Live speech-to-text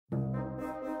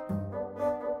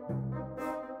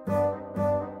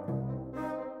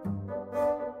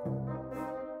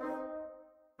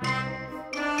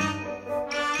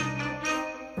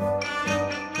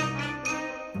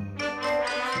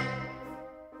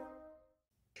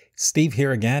Steve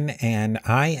here again, and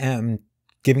I am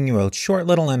giving you a short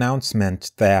little announcement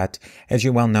that, as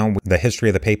you well know, the History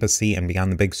of the Papacy and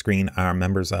Beyond the Big Screen are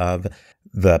members of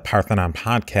the Parthenon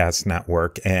Podcast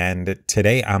Network, and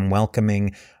today I'm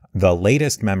welcoming the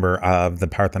latest member of the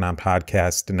Parthenon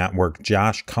Podcast Network,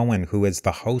 Josh Cohen, who is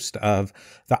the host of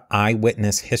the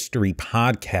Eyewitness History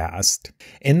Podcast.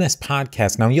 In this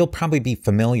podcast, now you'll probably be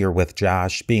familiar with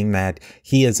Josh, being that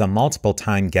he is a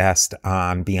multiple-time guest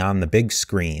on Beyond the Big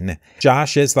Screen.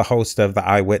 Josh is the host of the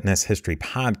Eyewitness History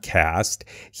Podcast.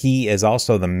 He is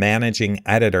also the managing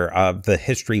editor of the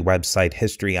history website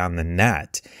History on the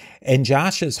Net. And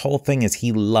Josh's whole thing is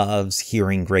he loves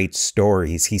hearing great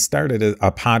stories. He started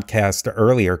a podcast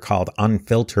earlier called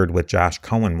Unfiltered with Josh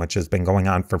Cohen, which has been going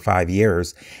on for 5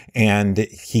 years. And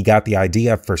he got the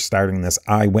idea for starting this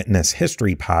Eyewitness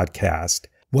History Podcast.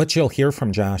 What you'll hear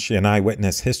from Josh in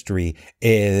Eyewitness History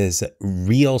is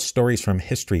real stories from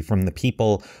history, from the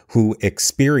people who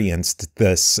experienced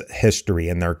this history.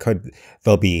 And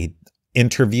there'll be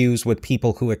interviews with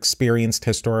people who experienced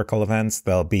historical events.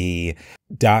 There'll be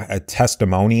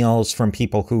testimonials from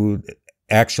people who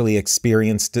actually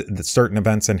experienced certain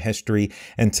events in history.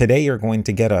 And today you're going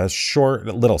to get a short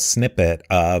little snippet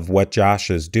of what Josh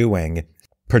is doing,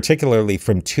 particularly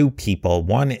from two people.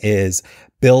 One is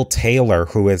Bill Taylor,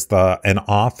 who is an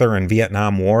author and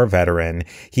Vietnam War veteran.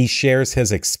 He shares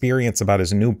his experience about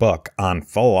his new book on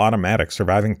full automatic,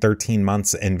 surviving 13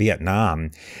 months in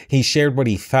Vietnam. He shared what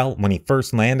he felt when he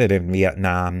first landed in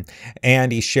Vietnam,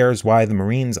 and he shares why the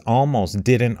Marines almost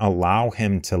didn't allow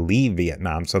him to leave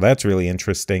Vietnam. So that's really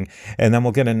interesting. And then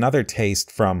we'll get another taste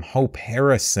from Hope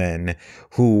Harrison,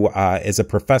 who is a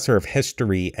professor of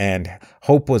history, and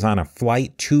Hope was on a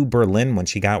flight to Berlin when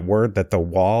she got word that the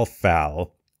wall fell.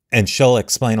 And she'll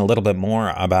explain a little bit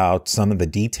more about some of the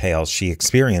details she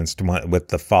experienced with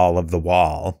the fall of the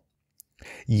wall.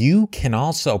 You can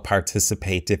also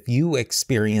participate if you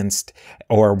experienced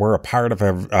or were a part of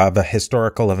a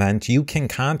historical event. You can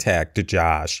contact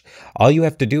Josh. All you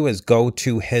have to do is go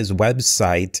to his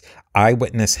website,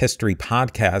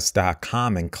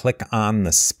 eyewitnesshistorypodcast.com, and click on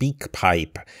the Speak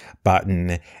Pipe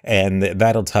button, and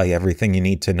that'll tell you everything you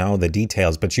need to know, the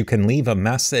details. But you can leave a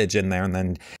message in there, and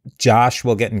then Josh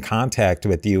will get in contact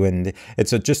with you, and it's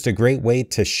just a great way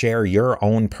to share your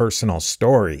own personal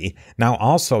story. Now,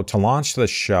 also, to launch the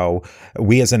show,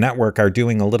 we as a network are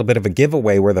doing a little bit of a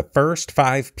giveaway where the first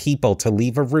 5 people to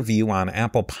leave a review on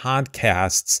Apple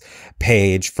Podcasts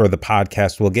page for the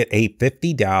podcast will get a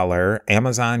 $50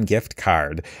 Amazon gift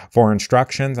card. For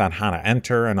instructions on how to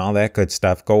enter and all that good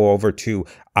stuff, go over to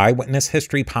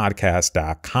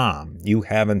eyewitnesshistorypodcast.com. You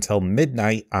have until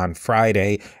midnight on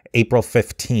Friday, April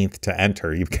 15th to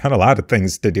enter. You've got a lot of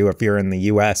things to do if you're in the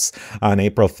U.S. on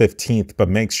April 15th, but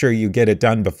make sure you get it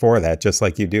done before that, just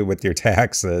like you do with your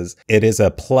taxes. It is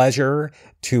a pleasure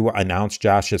to announce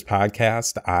Josh's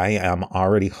podcast. I am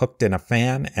already hooked and a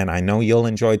fan, and I know you'll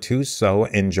enjoy too, so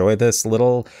enjoy this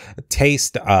little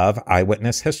taste of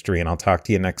Eyewitness History, and I'll talk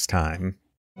to you next time.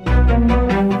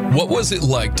 What was it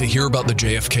like to hear about the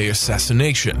JFK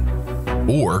assassination,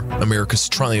 or America's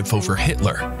triumph over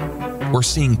Hitler, or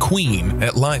seeing Queen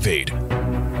at Live Aid?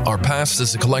 Our past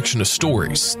is a collection of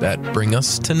stories that bring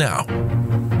us to now.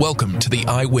 Welcome to the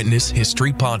Eyewitness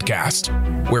History Podcast,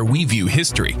 where we view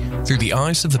history through the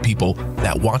eyes of the people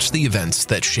that watched the events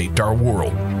that shaped our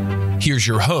world. Here's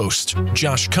your host,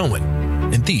 Josh Cohen,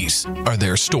 and these are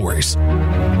their stories.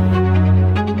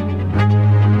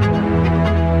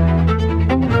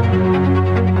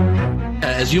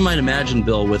 As you might imagine,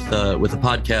 Bill, with a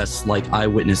podcast like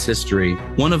Eyewitness History,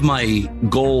 one of my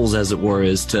goals, as it were,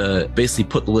 is to basically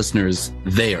put the listeners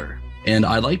there. And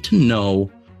I'd like to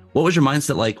know, what was your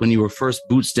mindset like when you were first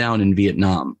boots down in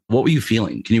Vietnam? What were you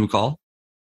feeling? Can you recall?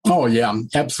 Oh, yeah,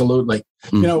 absolutely.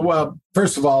 Well,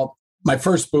 first of all, my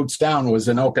first boots down was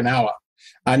in Okinawa.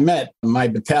 I met my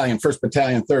battalion, 1st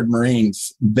Battalion, 3rd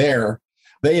Marines there.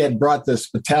 They had brought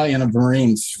this battalion of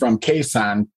Marines from Khe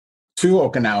Sanh to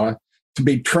Okinawa to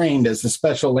be trained as a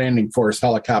Special Landing Force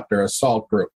helicopter assault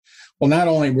group. Well, not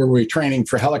only were we training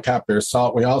for helicopter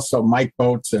assault, we also mic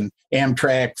boats and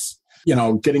Amtraks,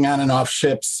 getting on and off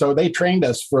ships. So they trained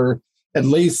us for at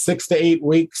least 6 to 8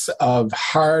 weeks of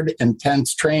hard,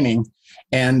 intense training.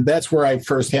 And that's where I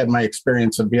first had my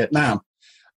experience of Vietnam.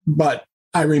 But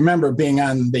I remember being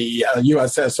on the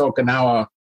USS Okinawa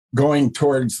going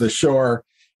towards the shore,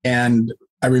 and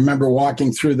I remember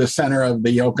walking through the center of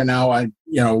the Okinawa,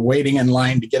 waiting in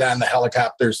line to get on the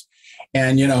helicopters.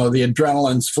 And, the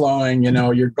adrenaline's flowing,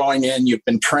 you're going in, you've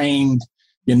been trained,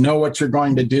 you know what you're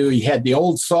going to do. You had the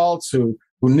old salts who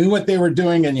knew what they were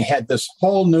doing, and you had this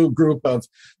whole new group of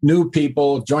new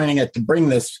people joining it to bring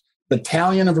this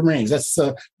battalion of Marines. That's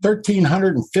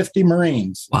 1,350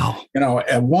 Marines. Wow.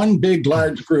 One big,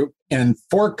 large group and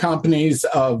 4 companies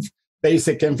of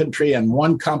basic infantry and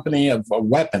 1 company of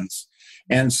weapons.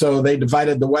 And so they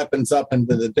divided the weapons up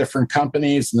into the different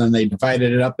companies, and then they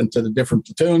divided it up into the different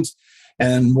platoons.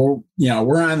 And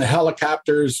we're on the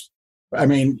helicopters. I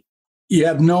mean, you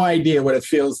have no idea what it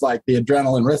feels like, the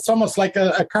adrenaline. It's almost like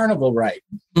a carnival ride.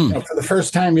 For the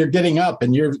first time, you're getting up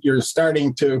and you're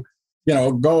starting to,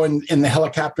 go in the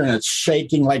helicopter, and it's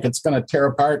shaking like it's going to tear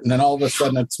apart. And then all of a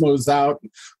sudden it smooths out.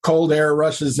 Cold air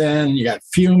rushes in. You got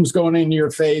fumes going into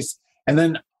your face. And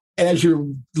then as you're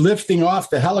lifting off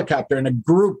the helicopter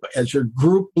as your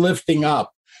group lifting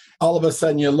up, all of a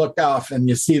sudden you look off and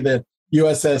you see the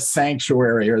USS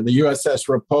Sanctuary or the USS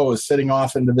Repose sitting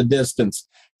off into the distance.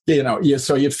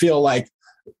 So you feel like,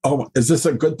 oh, is this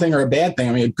a good thing or a bad thing?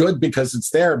 I mean, good because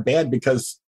it's there, bad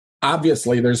because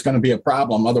obviously there's going to be a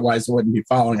problem. Otherwise, it wouldn't be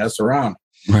following us around.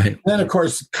 Right. And then, of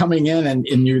course, coming in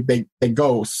the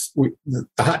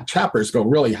hot choppers go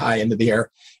really high into the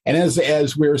air. And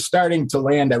as we were starting to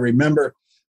land, I remember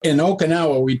in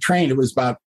Okinawa, we trained, it was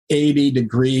about 80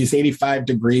 degrees, 85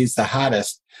 degrees, the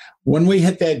hottest. When we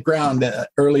hit that ground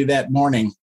early that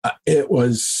morning, it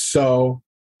was so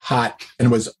hot, and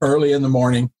it was early in the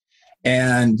morning.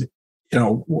 And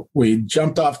we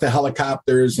jumped off the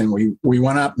helicopters and we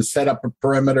went up and set up a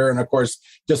perimeter. And of course,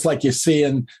 just like you see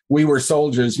in We Were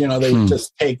Soldiers, they would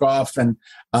just take off and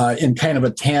in kind of a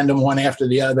tandem, one after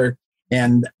the other.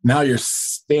 And now you're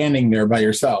standing there by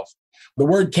yourself. The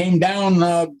word came down.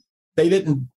 They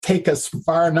didn't take us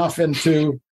far enough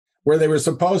into where they were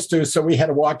supposed to. So we had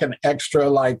to walk an extra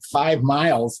 5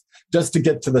 miles just to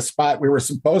get to the spot we were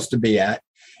supposed to be at.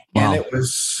 And It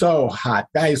was so hot.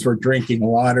 Guys were drinking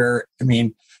water. I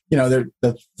mean,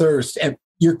 the thirst. And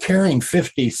you're carrying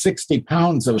 50, 60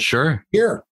 pounds of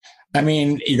gear. I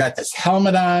mean, you got this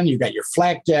helmet on, you got your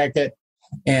flak jacket.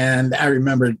 And I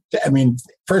remember,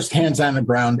 first hands on the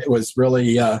ground, it was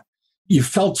really, you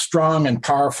felt strong and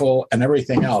powerful and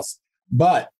everything else.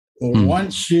 But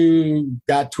once you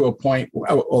got to a point,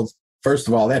 well, first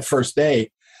of all, that first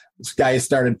day, this guy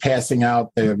started passing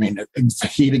out.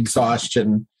 Heat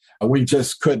exhaustion. We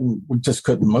just couldn't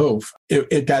move.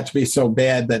 It got to be so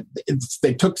bad that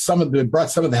they brought some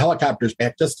of the helicopters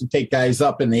back just to take guys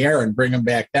up in the air and bring them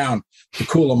back down to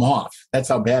cool them off. That's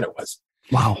how bad it was.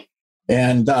 Wow.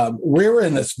 And we were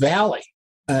in this valley,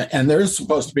 and there's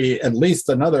supposed to be at least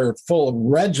another full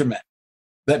regiment.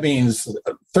 That means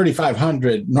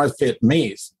 3,500 North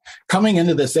Vietnamese coming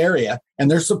into this area,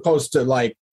 and they're supposed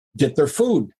to get their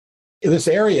food. This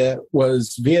area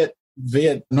was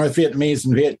North Vietnamese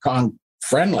and Viet Cong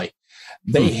friendly.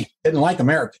 They didn't like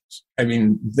Americans. I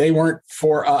mean, they weren't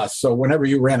for us. So whenever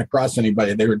you ran across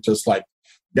anybody, they were just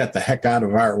get the heck out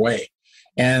of our way.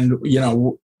 And,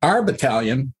 our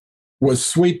battalion was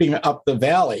sweeping up the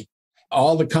valley,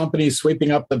 all the companies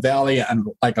sweeping up the valley and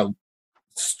a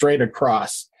straight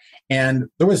across. And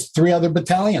there was 3 other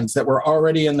battalions that were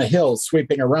already in the hills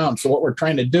sweeping around. So what we're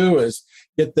trying to do is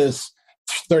get this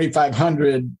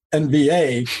 3,500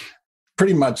 NVA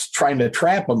pretty much trying to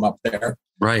trap them up there.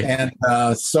 Right. And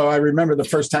so I remember the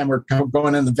first time we're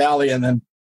going in the valley, and then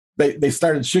they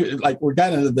started shooting. We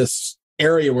got into this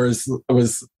area where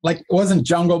it wasn't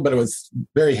jungle, but it was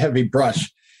very heavy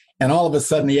brush. And all of a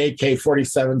sudden the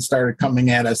AK-47 started coming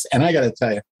at us. And I got to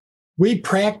tell you, we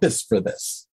practiced for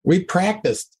this. We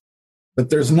practiced, but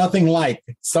there's nothing like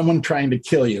someone trying to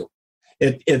kill you.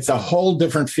 It's a whole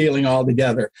different feeling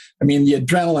altogether. I mean, the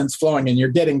adrenaline's flowing and you're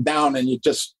getting down and you're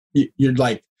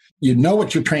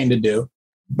what you're trained to do,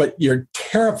 but you're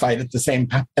terrified at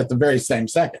the very same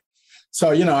second.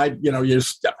 So, you're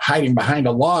hiding behind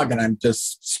a log and I'm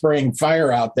just spraying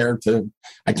fire out there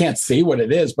I can't see what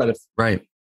it is, but if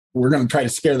we're going to try to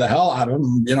scare the hell out of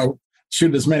them,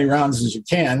 shoot as many rounds as you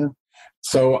can.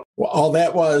 So all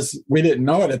that was, we didn't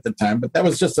know it at the time, but that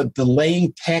was just a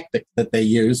delaying tactic that they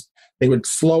used. They would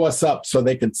slow us up so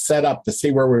they could set up to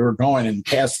see where we were going and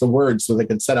pass the word so they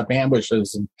could set up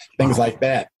ambushes and things like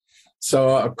that.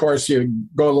 So, of course, you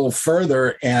go a little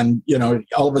further and,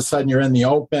 all of a sudden you're in the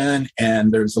open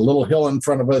and there's a little hill in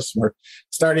front of us. We're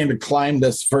starting to climb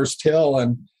this first hill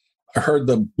and I heard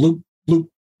the bloop, bloop,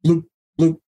 bloop,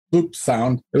 bloop, bloop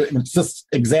sound. It's just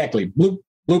exactly bloop,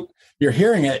 bloop. You're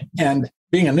hearing it. And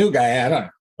being a new guy, I don't know.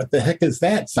 What the heck is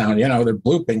that sound? They're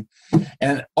blooping.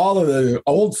 And all of the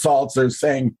old salts are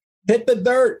saying, hit the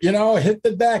dirt, hit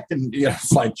the deck. And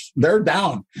it's like they're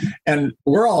down. And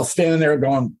we're all standing there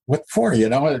going, what for?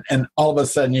 And all of a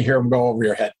sudden you hear them go over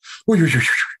your head. And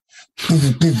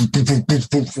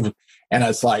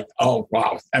it's like, oh,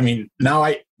 wow. I mean,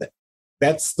 now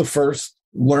that's the first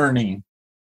learning,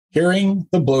 hearing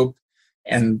the bloop.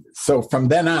 And so from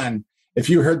then on, if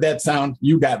you heard that sound,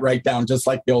 you got right down just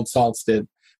like the old salts did.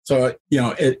 So,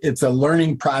 it's a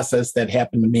learning process that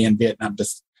happened to me in Vietnam.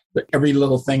 Just every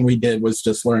little thing we did was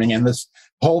just learning. And this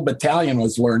whole battalion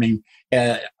was learning.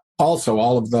 Also,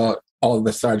 all of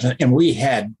the sergeants. And we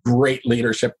had great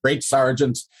leadership, great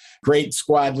sergeants, great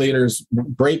squad leaders,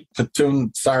 great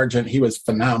platoon sergeant. He was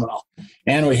phenomenal.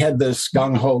 And we had this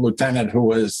gung-ho lieutenant who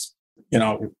was,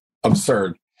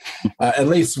 absurd. At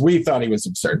least we thought he was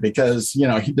absurd because,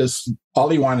 he just, all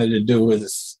he wanted to do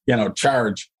was,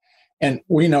 charge. And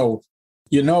we know,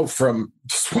 from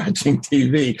just watching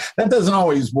TV, that doesn't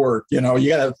always work. You got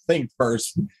to think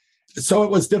first. So it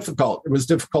was difficult. It was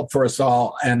difficult for us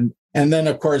all. And then,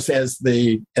 of course, as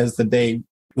the day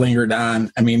lingered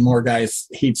on, more guys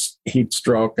heat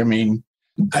stroke.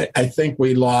 I think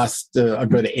we lost a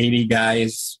good 80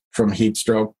 guys from heat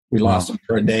stroke. We lost them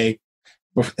for a day,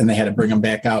 and they had to bring them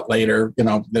back out later.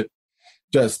 Their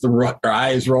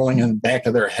eyes rolling in the back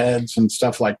of their heads and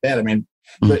stuff like that.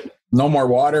 But no more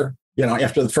water.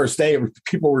 After the first day,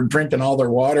 people were drinking all their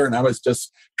water, and I was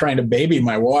just trying to baby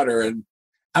my water. And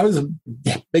I was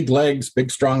big legs,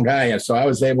 big, strong guy. So I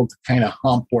was able to kind of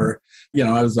hump where,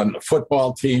 I was on the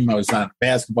football team, I was on the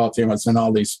basketball team, I was in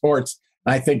all these sports.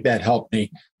 And I think that helped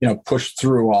me, push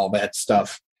through all that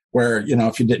stuff where,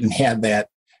 if you didn't have that,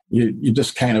 you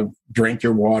just kind of drank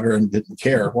your water and didn't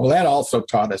care. Well, that also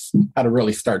taught us how to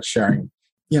really start sharing,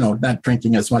 not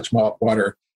drinking as much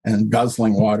water and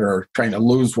guzzling water or trying to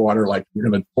lose water like you're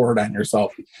going to pour it on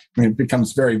yourself. It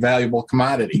becomes a very valuable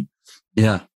commodity.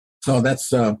 Yeah. So that's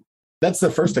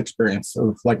the first experience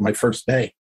of like my first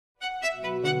day.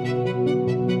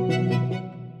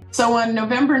 So on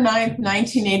November 9th,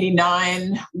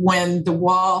 1989, when the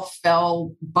wall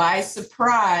fell by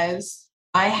surprise,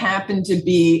 I happened to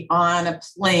be on a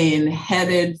plane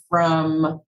headed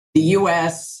from the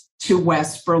U.S. to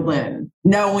West Berlin,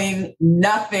 knowing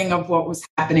nothing of what was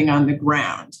happening on the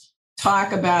ground.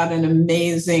 Talk about an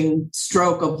amazing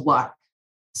stroke of luck.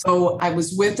 So I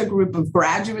was with a group of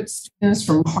graduate students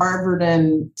from Harvard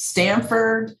and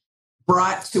Stanford,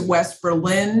 brought to West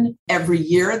Berlin. Every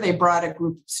year they brought a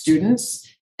group of students.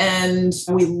 And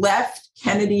we left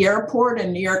Kennedy Airport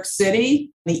in New York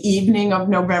City the evening of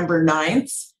November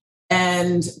 9th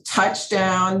and touched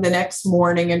down the next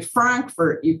morning in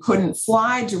Frankfurt. You couldn't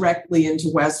fly directly into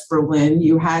West Berlin.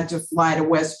 You had to fly to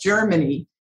West Germany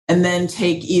and then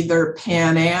take either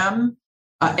Pan Am,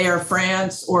 Air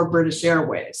France, or British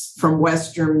Airways from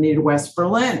West Germany to West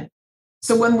Berlin.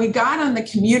 So when we got on the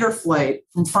commuter flight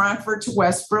from Frankfurt to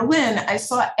West Berlin, I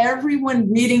saw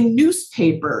everyone reading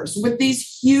newspapers with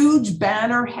these huge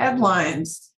banner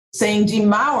headlines saying Die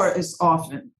Mauer ist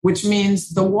offen, which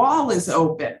means the wall is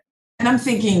open. And I'm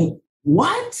thinking,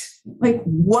 what? Like,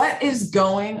 what is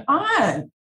going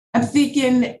on? I'm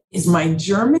thinking, is my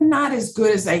German not as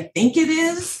good as I think it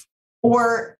is?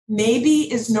 Or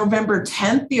maybe is November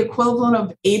 10th the equivalent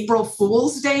of April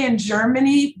Fool's Day in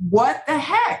Germany? What the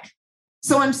heck?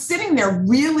 So I'm sitting there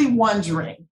really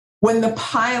wondering when the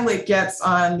pilot gets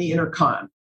on the intercom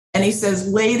and he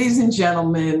says, ladies and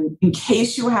gentlemen, in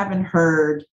case you haven't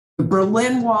heard, the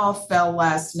Berlin Wall fell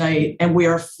last night and we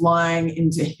are flying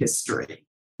into history.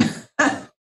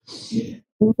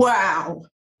 Wow.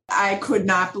 I could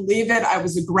not believe it. I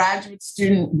was a graduate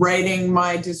student writing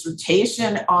my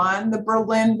dissertation on the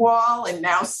Berlin Wall, and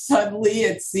now suddenly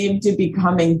it seemed to be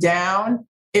coming down.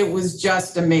 It was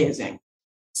just amazing.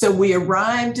 So we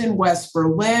arrived in West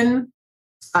Berlin.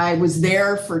 I was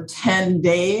there for 10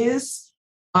 days.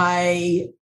 I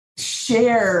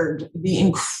shared the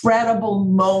incredible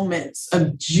moments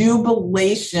of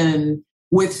jubilation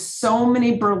with so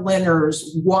many Berliners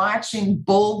watching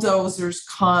bulldozers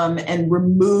come and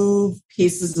remove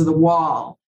pieces of the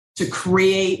wall to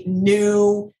create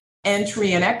new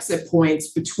entry and exit points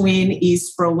between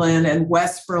East Berlin and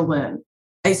West Berlin.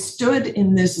 I stood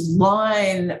in this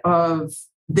line of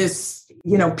this,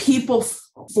 people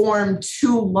formed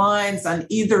two lines on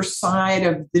either side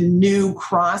of the new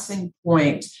crossing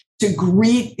point to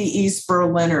greet the East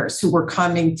Berliners who were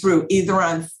coming through, either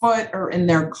on foot or in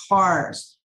their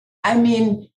cars. I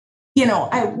mean,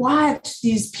 I watched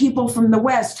these people from the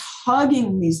West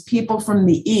hugging these people from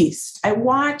the East. I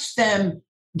watched them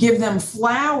give them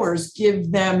flowers,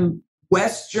 give them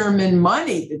West German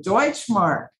money, the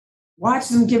Deutschmark, watch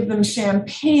them give them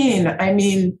champagne. I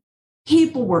mean,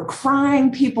 people were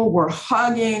crying, people were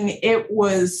hugging. It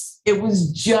was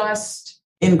just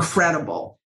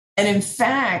incredible. And in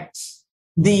fact,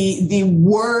 The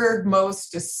word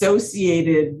most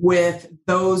associated with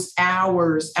those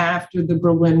hours after the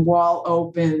Berlin Wall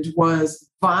opened was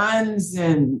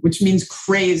Wahnsinn, which means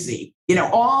crazy.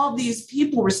 All these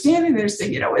people were standing there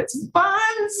saying, it's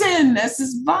Wahnsinn. This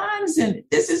is Wahnsinn.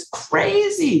 This is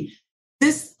crazy.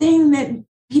 This thing that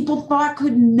people thought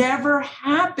could never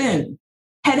happen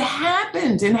had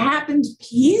happened and happened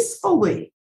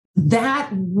peacefully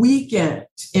that weekend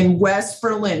in West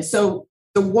Berlin. So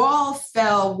the wall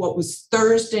fell what was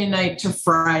Thursday night to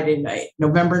Friday night,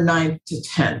 November 9th to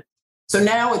 10th. So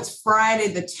now it's Friday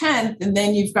the 10th, and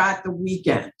then you've got the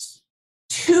weekend.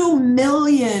 2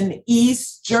 million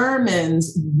East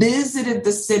Germans visited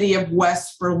the city of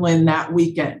West Berlin that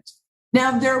weekend.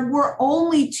 Now, there were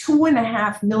only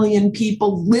 2.5 million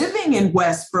people living in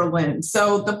West Berlin,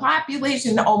 so the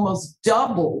population almost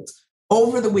doubled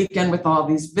over the weekend with all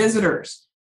these visitors.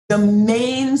 The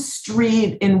main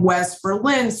street in West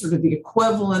Berlin, sort of the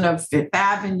equivalent of Fifth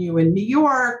Avenue in New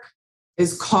York,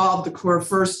 is called the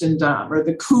Kurfürstendamm or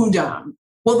the Kudamm.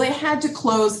 Well, they had to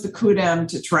close the Kudamm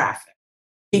to traffic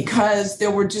because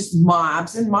there were just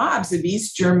mobs and mobs of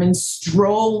East Germans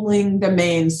strolling the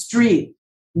main street,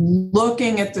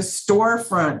 looking at the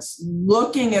storefronts,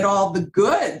 looking at all the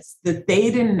goods that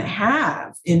they didn't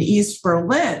have in East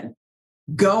Berlin,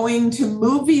 going to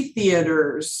movie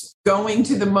theaters, going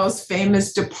to the most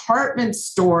famous department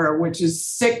store, which is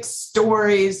 6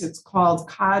 stories. It's called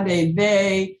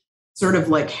KaDeWe, sort of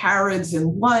like Harrods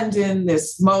in London,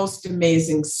 this most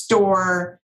amazing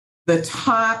store. The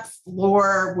top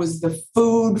floor was the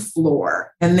food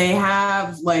floor, and they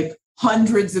have like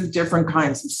hundreds of different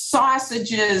kinds of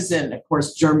sausages. And of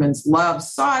course, Germans love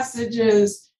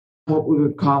sausages, what we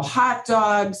would call hot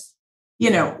dogs.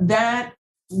 That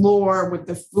floor with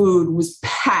the food was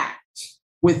packed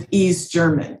with East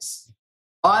Germans.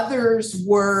 Others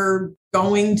were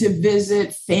going to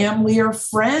visit family or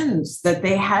friends that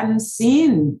they hadn't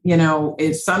seen,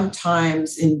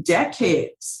 sometimes in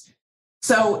decades.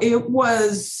 So it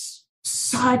was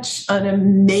such an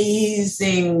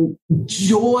amazing,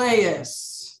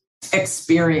 joyous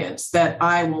experience that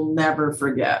I will never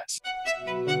forget.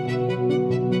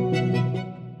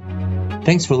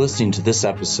 Thanks for listening to this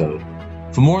episode.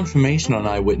 For more information on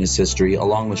Eyewitness History,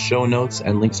 along with show notes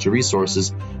and links to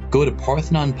resources, go to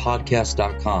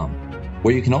parthenonpodcast.com,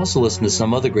 where you can also listen to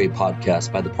some other great podcasts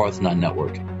by the Parthenon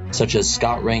Network, such as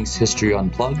Scott Rank's History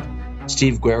Unplugged,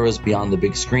 Steve Guerra's Beyond the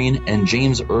Big Screen, and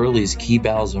James Early's Key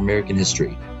Battles of American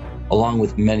History, along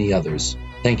with many others.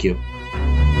 Thank you.